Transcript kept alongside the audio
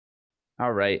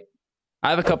All right.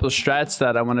 I have a couple of strats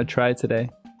that I want to try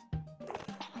today.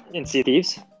 In Sea of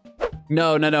Thieves?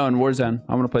 No, in Warzone.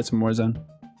 I want to play some Warzone.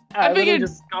 I figured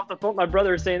just got off the phone with my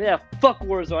brother saying, yeah, fuck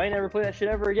Warzone. I ain't never play that shit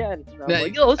ever again. And I'm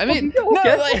like, yo, let's fucking go. No,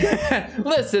 Okay. like,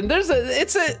 listen,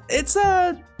 it's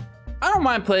a, I don't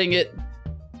mind playing it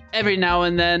every now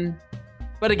and then.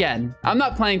 But again, I'm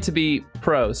not playing to be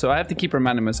pro, so I have to keep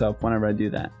reminding myself whenever I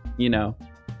do that, you know?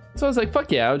 So I was like, fuck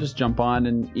yeah, I'll just jump on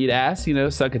and eat ass, you know,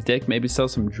 suck a dick, maybe sell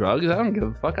some drugs. I don't give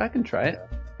a fuck, I can try it.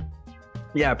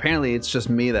 Yeah, apparently it's just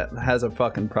me that has a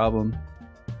fucking problem.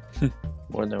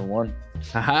 More than one.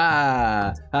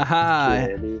 Haha, haha.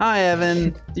 Hi,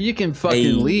 Evan. You can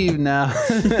fucking leave now.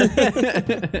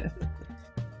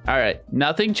 All right,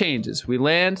 nothing changes. We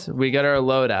land, we get our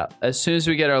loadout. As soon as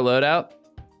we get our loadout,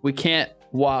 we can't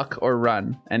walk or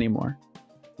run anymore.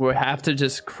 We have to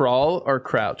just crawl or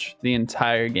crouch the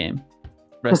entire game.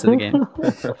 Rest of the game.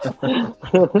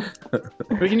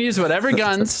 We can use whatever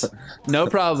guns, no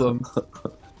problem.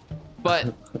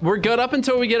 But we're good up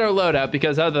until we get our loadout,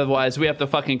 because otherwise we have to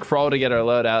fucking crawl to get our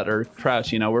loadout or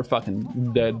crouch, you know, we're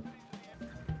fucking dead.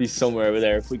 He's somewhere over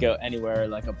there. If we go anywhere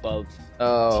like above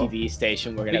TV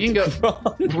station, we're gonna go.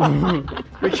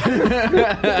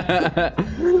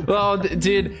 Well,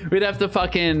 dude, we'd have to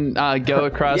fucking go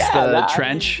across the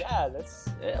trench. I mean,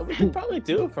 we could probably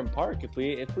do it from park if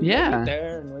we get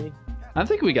there and we. I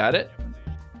think we got it.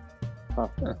 Huh.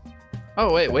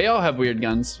 Oh wait, we all have weird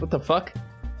guns. What the fuck?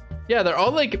 Yeah, they're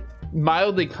all like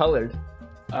mildly colored.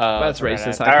 That's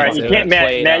racist. All right, you can't,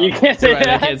 Matt, you can't say that.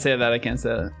 I can't say that. I can't say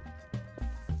that.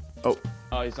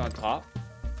 Oh, he's on top.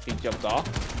 He jumped off.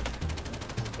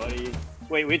 Buddy,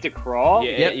 wait, we have to crawl?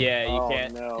 Yeah, you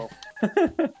can't. No.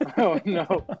 Oh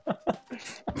no.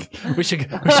 We should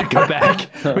go back.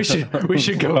 We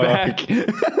should go back.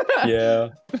 Yeah.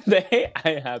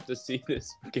 I have to see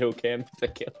this kill cam to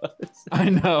kill us. I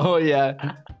know.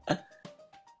 Yeah.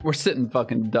 We're sitting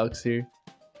fucking ducks here.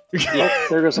 Oh,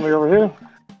 there goes somebody over here.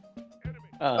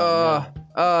 No.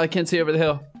 I can't see over the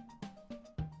hill.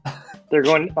 They're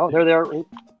going. Oh, there they are.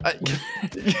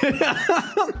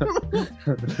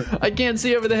 I can't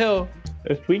see over the hill.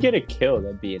 If we get a kill,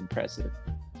 that'd be impressive.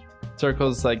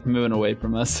 Circle's like moving away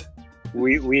from us.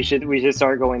 We should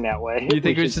start going that way. You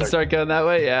think we should start going that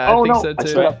way? Yeah, I think so too.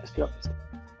 Stop.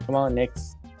 Come on, Nick.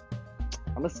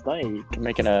 I'm a snipe. I'm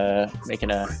making a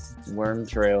worm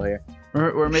trail here.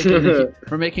 We're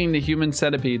making the human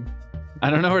centipede. I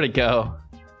don't know where to go.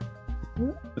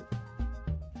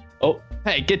 Oh,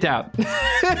 hey, get down.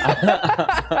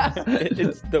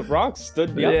 The rock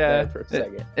stood me up there for a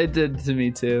second. It did to me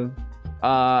too.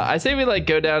 I say we like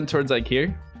go down towards like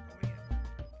here.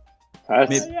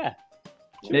 Yeah.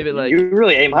 Maybe like you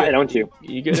really aim high, don't you?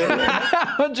 You get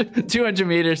it. 200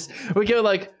 meters. We go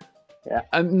like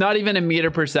not even a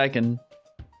meter per second.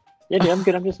 Yeah, dude, I'm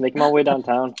good. I'm just making my way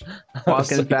downtown.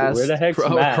 Walking like, fast. Where the heck's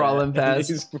Matt? Crawling fast.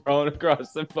 He's crawling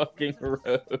across the fucking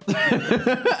road.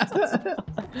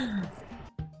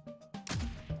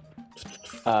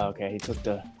 Oh, okay. He took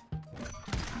the.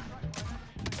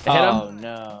 I hit him. Oh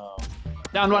no.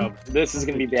 Down one. This is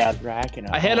gonna be bad.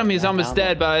 I hit him. He's almost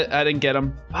dead, but I didn't get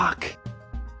him. Fuck.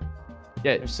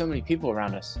 Yeah. There's so many people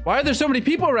around us. Why are there so many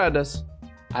people around us?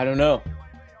 I don't know.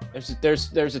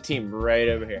 There's a team right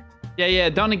over here. Yeah.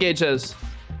 Don't engage those.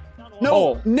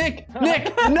 No, Nick,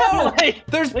 no.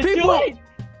 There's people.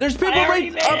 There's people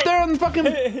right up there on the fucking.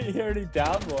 He already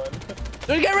downed one.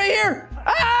 There's a guy right here.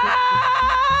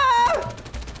 Ah!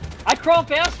 I crawl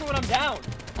faster when I'm down.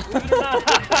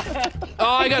 Oh,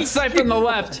 I got sniped from the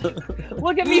left.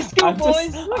 Look at me scoop,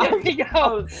 boys. Look at me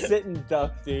go. Sitting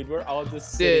duck, dude. We're all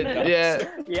just sitting ducks.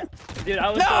 Yeah. Dude, I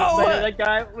was so excited. That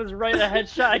guy was right a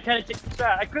headshot. I kind of took the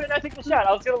shot. I couldn't not take the shot.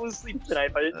 I was gonna lose sleep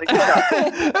tonight if I didn't take the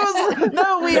shot.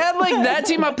 No, we had like that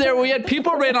team up there. We had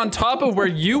people right on top of where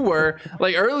you were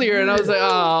like earlier, and I was like,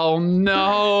 oh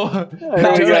no.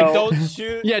 Don't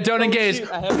shoot. Yeah, don't engage.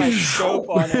 Shoot. I have my scope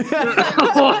on it.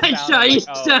 Oh, I shot you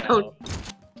down.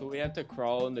 Do we have to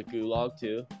crawl in the gulag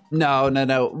too? No.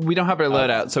 We don't have our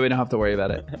loadout, so we don't have to worry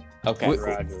about it. Okay.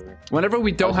 Roger. Whenever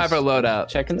we don't have our loadout.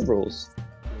 Checking the rules.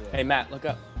 Hey, Matt, look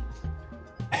up.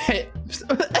 Hey.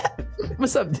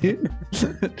 What's up, dude?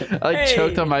 I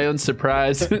choked on my own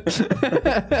surprise.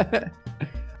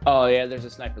 Oh, yeah, there's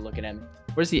a sniper looking at me.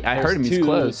 Where's he? I heard him. He's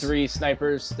close. 3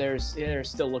 snipers. They're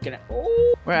still looking at.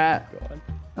 Oh, where at? God.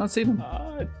 I don't see them.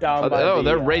 Down by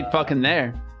they're right fucking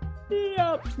there.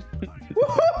 Yep.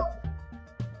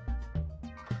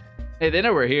 Hey, they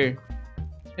know we're here.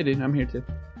 Hey, dude, I'm here too.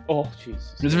 Oh,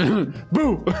 Jesus.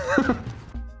 Boo!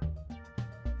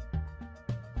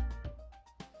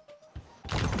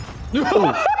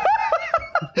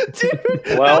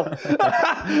 Dude. Well,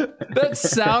 that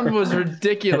sound was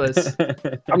ridiculous.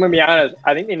 I'm gonna be honest.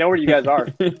 I think they know where you guys are.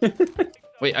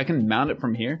 Wait, I can mount it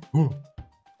from here?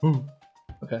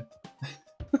 Okay.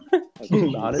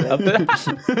 Mount it up there.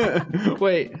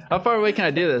 Wait, how far away can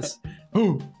I do this?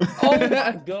 Oh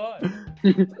my god.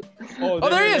 Oh,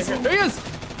 there he is! There he is!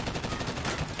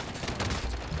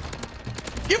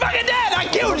 You fucking dead! I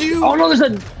killed you! Oh no, there's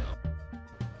a.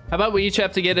 How about we each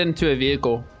have to get into a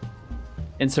vehicle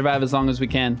and survive as long as we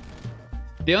can?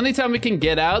 The only time we can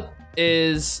get out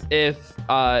is if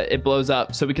it blows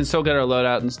up, so we can still get our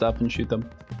loadout and stuff and shoot them.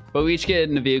 But we each get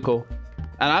in the vehicle.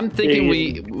 And I'm thinking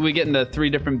we get into 3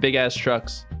 different big ass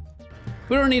trucks.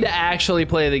 We don't need to actually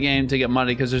play the game to get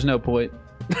money because there's no point.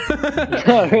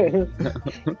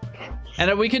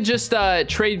 And we could just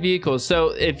trade vehicles. So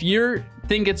if your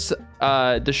thing gets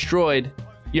destroyed,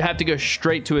 you have to go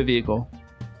straight to a vehicle.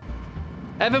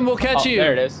 Evan, we'll catch you.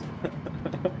 There it is.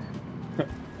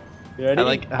 You ready? I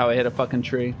like how I hit a fucking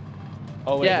tree.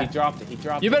 Oh wait, Yeah. he dropped it. He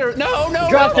dropped it. You better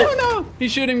no.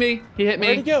 He's shooting me. He hit me.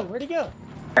 Where'd he go? Where'd he go?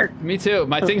 Me too.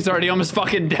 My thing's already almost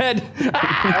fucking dead. All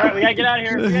right, we gotta get out of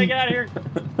here. We gotta get out of here.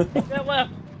 Get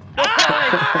left.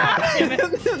 Damn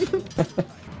it.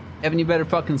 Evan, you better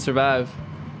fucking survive.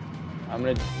 I'm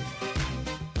gonna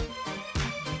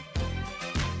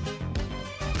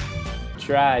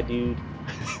try, dude.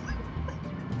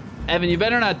 Evan, you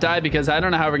better not die because I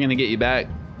don't know how we're gonna get you back.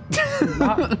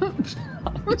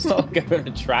 I'm still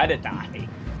gonna try to die.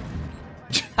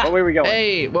 What way are we going?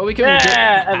 Hey, well we can.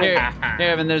 Yeah, Here,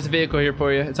 Evan. There's a vehicle here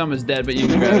for you. It's almost dead, but you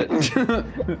can grab it.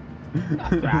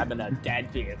 I'm grabbing a dead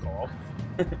vehicle.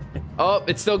 Oh,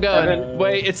 it's still going. Evan.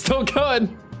 Wait, it's still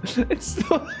going. It's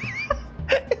still.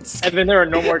 Evan, there are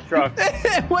no more trucks.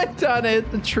 It went down and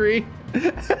hit the tree.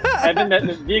 Evan,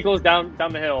 the vehicle is down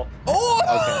the hill. Oh!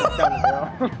 Okay. Down the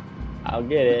hill. I'll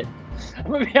get it.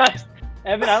 I'm gonna be honest.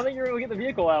 Evan, I don't think you're gonna get the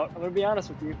vehicle out. I'm gonna be honest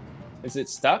with you. Is it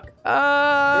stuck?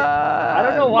 I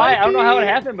don't know why. I don't know how it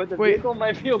happened, but the Wait. vehicle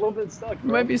might be a little bit stuck. It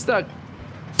might be stuck.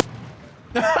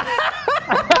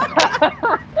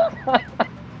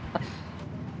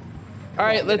 All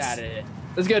right, Get out of it.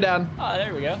 let's go down. Oh,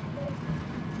 there we go.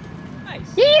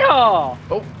 Nice. Yeehaw!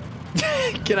 Oh,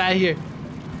 get out of here.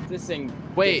 This thing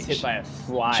Wait, gets hit by a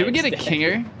fly. Should we get a instead.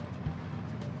 kinger?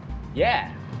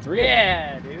 Yeah. 3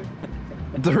 Yeah, dude.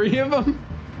 3 of them?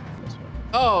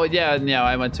 Oh yeah, no,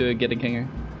 I went to get a kinger.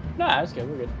 Nah, that's good.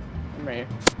 We're good. I'm right here.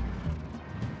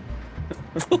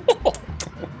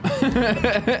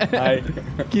 Hi.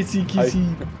 Kissy,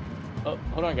 kissy. Oh,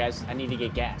 hold on, guys. I need to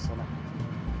get gas. Hold on.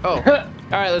 Oh, all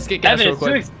right, let's get gas Evan, real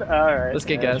it's quick. too all right. Let's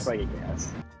get yeah, gas. let's probably get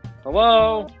gas.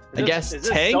 Hello? I guess is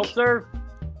this tank? self-serve?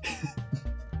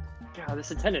 God,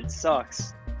 this attendant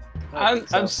sucks. I don't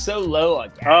think I'm so. so low on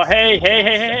gas. Oh,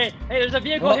 hey, there's a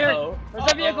vehicle here. Uh-oh.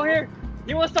 There's a vehicle here.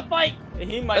 He wants to fight.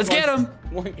 He might Let's get him.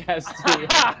 want gas too.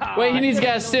 Wait, he needs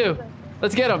gas too.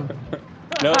 Let's get him.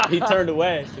 No, he turned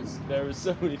away because there was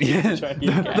so many people trying to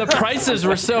get gas. The prices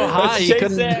were so high, Let's you chase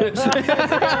couldn't.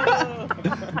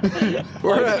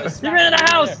 He ran in the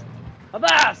house.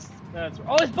 Avast.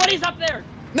 Oh, his buddy's up there.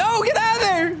 No, get out of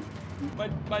there!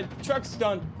 My truck's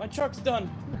done. My truck's done.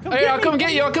 Hey, I'll come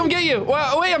get you. I'll come get you.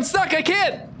 Well, wait, I'm stuck. I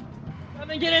can't. Let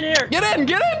me get in here. Get in.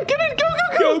 Get in. Get in.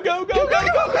 Go, go, go.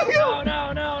 Go.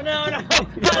 No.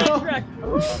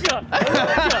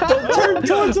 Don't turn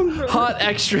towards him. Hot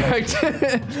extract.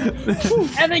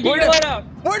 Evan, get your light out.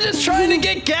 We're just trying to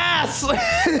get gas. He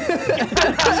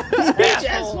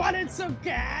just wanted some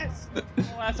gas.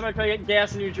 Last time I tried to get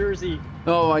gas in New Jersey.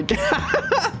 Oh my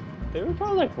god. They were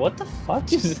probably like, what the fuck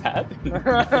just happened?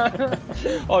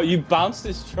 Oh, you bounced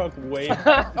this truck way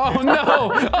back. Oh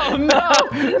no. Oh no.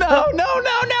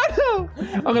 No.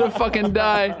 I'm gonna fucking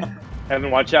die. Evan,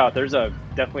 watch out. There's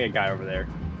definitely a guy over there.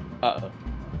 Uh-oh.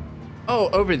 Oh,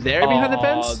 over there behind the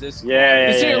fence? This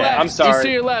Yeah. He's to your left. I'm sorry. He's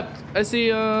to your left. I see,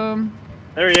 There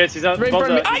he is. He's on right in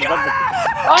front of me.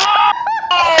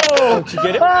 Oh! Did you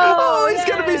get it? Oh, he's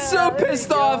gonna be so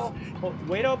pissed off. Well,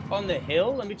 wait up on the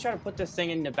hill. Let me try to put this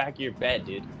thing in the back of your bed,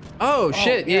 dude. Oh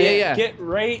shit. Yeah. Get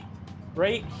right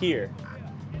here.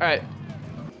 All right.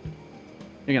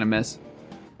 You're gonna miss.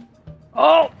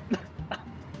 Oh!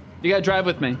 You gotta drive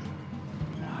with me.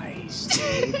 Nice,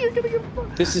 dude. You're gonna get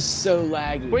fucked. This is so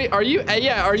laggy. Wait, are you?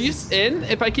 Yeah, are you in?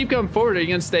 If I keep going forward, are you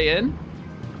gonna stay in?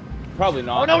 Probably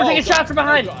not. Oh no, we're taking shots from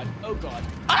behind. Oh god.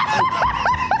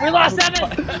 We lost Evan.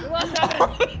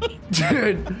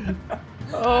 Dude.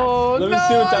 Oh Let me no!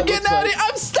 see what that I'm getting looks out like. of here!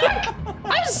 I'm stuck!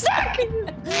 I'm stuck!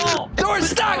 Oh, Door's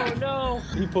stuck! oh no.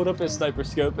 He pulled up his sniper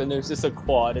scope and there's just a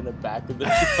quad in the back of the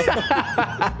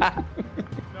truck.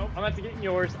 Nope. I'm gonna have to get in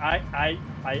yours.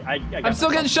 I'm still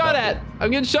getting shot at.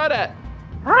 I'm getting shot at.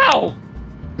 How?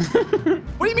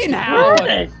 What do you mean how?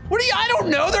 What do you? I don't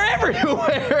know. They're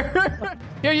everywhere.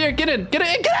 Here, get in. Get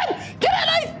in.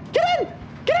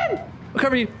 I'll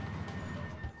cover you.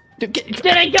 Dude,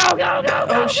 get in. Go.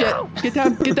 Oh shit. Get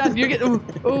down. You're getting.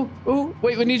 Ooh.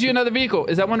 Wait, we need you another vehicle.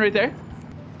 Is that one right there?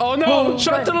 Oh no!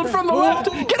 Shot to from the left.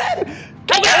 Get in.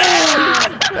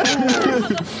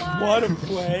 What a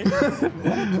play.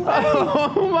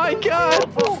 Oh my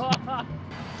god. Come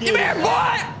here,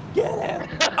 boy. Get him.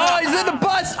 Oh, he's in the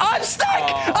bus. I'm stuck.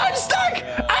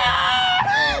 Yeah.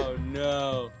 Ah! Oh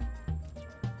no.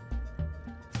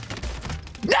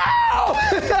 No!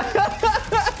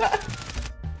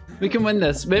 We can win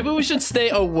this. Maybe we should stay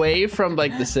away from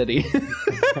like the city.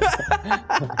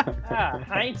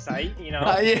 Hindsight, you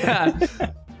know. Yeah.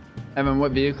 Evan,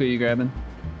 what vehicle are you grabbing?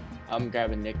 I'm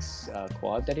grabbing Nick's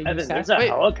quad that he Evan, just there's had. a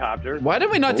helicopter. Why did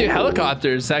we not do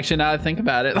helicopters? Actually, now that I think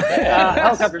about it.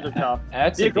 Helicopters are tough.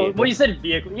 That's a vehicle. vehicle. Well, you said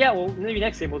vehicle. Yeah, well, maybe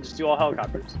next game we'll just do all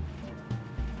helicopters.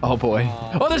 Oh boy.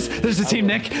 Oh, there's a team,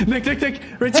 Nick. Nick. Right there. Get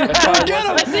him.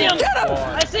 I see him. Get him.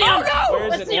 I see him. Oh no! Where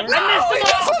is it? I see him. No! I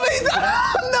missed him.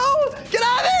 No! Get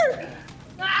out of there!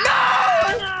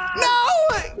 No!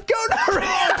 Go no!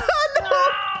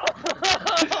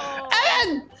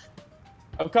 Evan!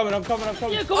 I'm coming.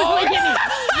 Yeah, go ahead, get me.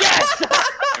 Yes!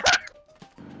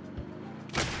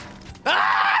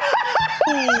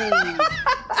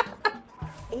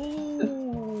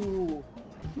 Ooh.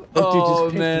 Oh, dude, just Oh,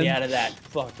 picked man. me out of that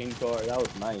fucking car. That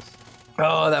was nice.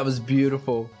 Oh, that was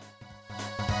beautiful.